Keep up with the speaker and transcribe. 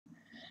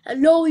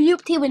Hello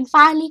YouTube, and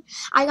finally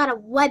I got a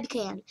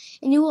webcam,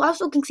 and you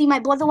also can see my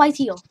brother right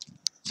here.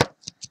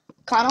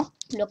 Connor,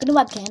 look at the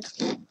webcam.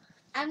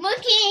 I'm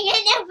looking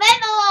in the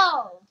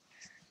video.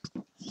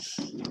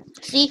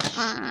 See?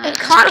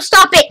 Connor,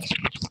 stop it!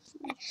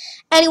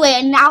 Anyway,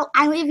 and now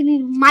I don't even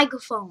need a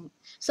microphone.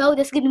 So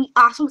this is gonna be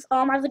awesome with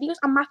all my videos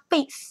on my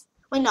face.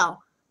 Wait, no,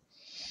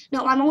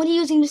 I'm only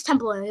using this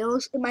temporary.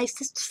 My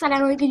sister said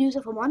I only can use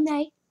it for one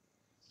day,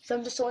 so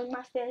I'm just showing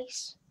my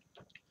face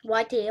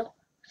right there.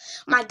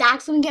 My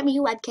dad's gonna get me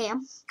a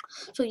webcam.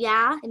 So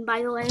yeah, and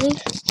by the way,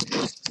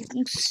 you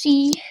can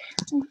see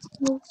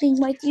little thing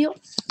right here.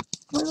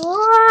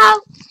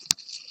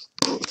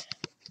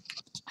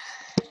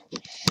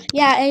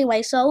 Yeah,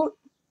 anyway, so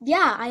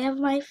yeah, I have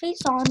my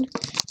face on,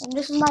 and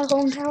this is my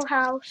hometown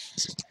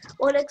house.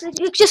 Well,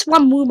 it's just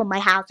one room of my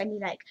house. I mean,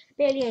 like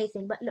barely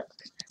anything. But look,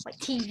 my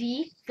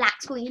TV, flat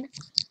screen,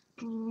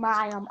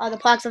 my other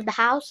parts of the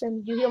house,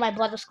 and you hear my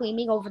brother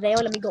screaming over there.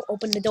 Let me go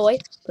open the door.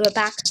 Put it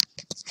back.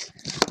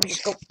 Let me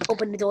just go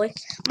open the door.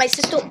 My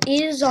sister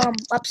is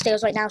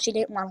upstairs right now. She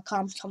didn't want to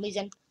come for some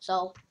reason.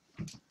 So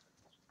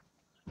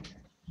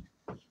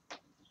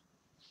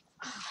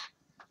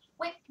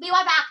wait, be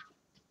right back.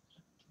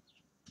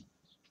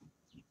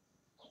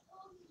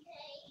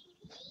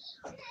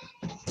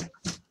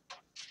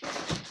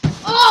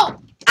 Oh!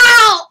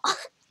 Ow!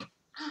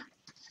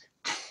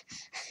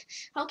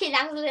 Okay,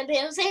 that was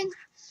embarrassing.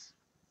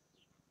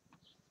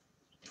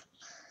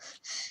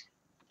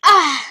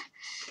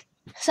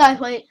 Sorry,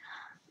 wait.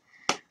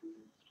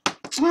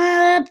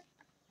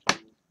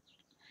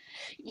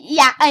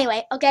 Yeah,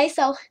 anyway, okay,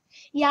 so,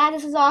 yeah,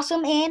 this is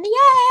awesome, and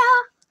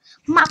yeah,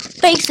 my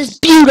face is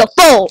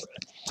beautiful.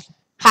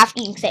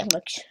 Half-eaten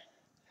sandwich.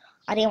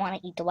 I didn't want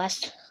to eat the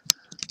rest.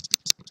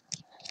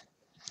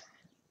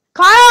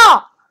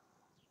 Kyle!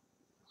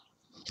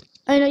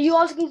 And you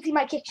also can see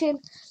my kitchen,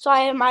 so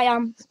I have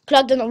my,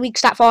 plugged in the weak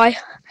that far. And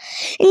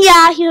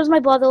yeah, here's my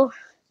brother.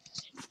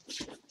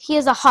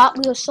 Here's a Hot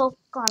Wheels shirt.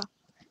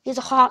 Here's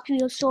a Hot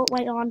Wheels shirt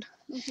right on.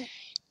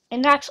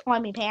 And that's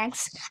army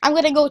pants. I'm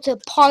gonna go to a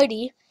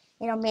party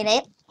in a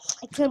minute.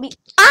 It's gonna be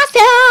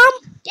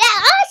awesome! Yeah,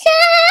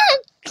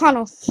 awesome!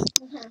 Connell,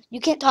 you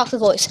can't talk the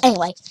voice.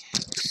 Anyway,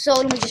 so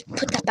let me just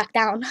put that back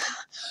down.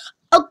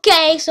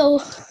 Okay,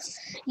 so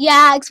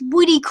yeah, it's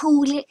really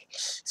cool.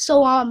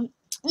 So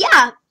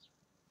yeah.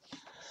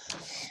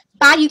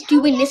 Bye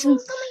YouTube and listen.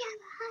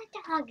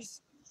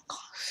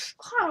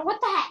 Connell,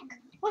 what the heck?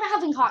 We're not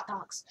having hot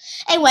dogs.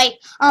 Anyway,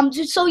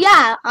 so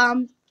yeah,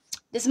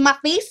 this is my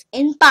face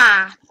and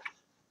bye.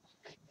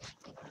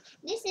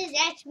 This is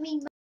actually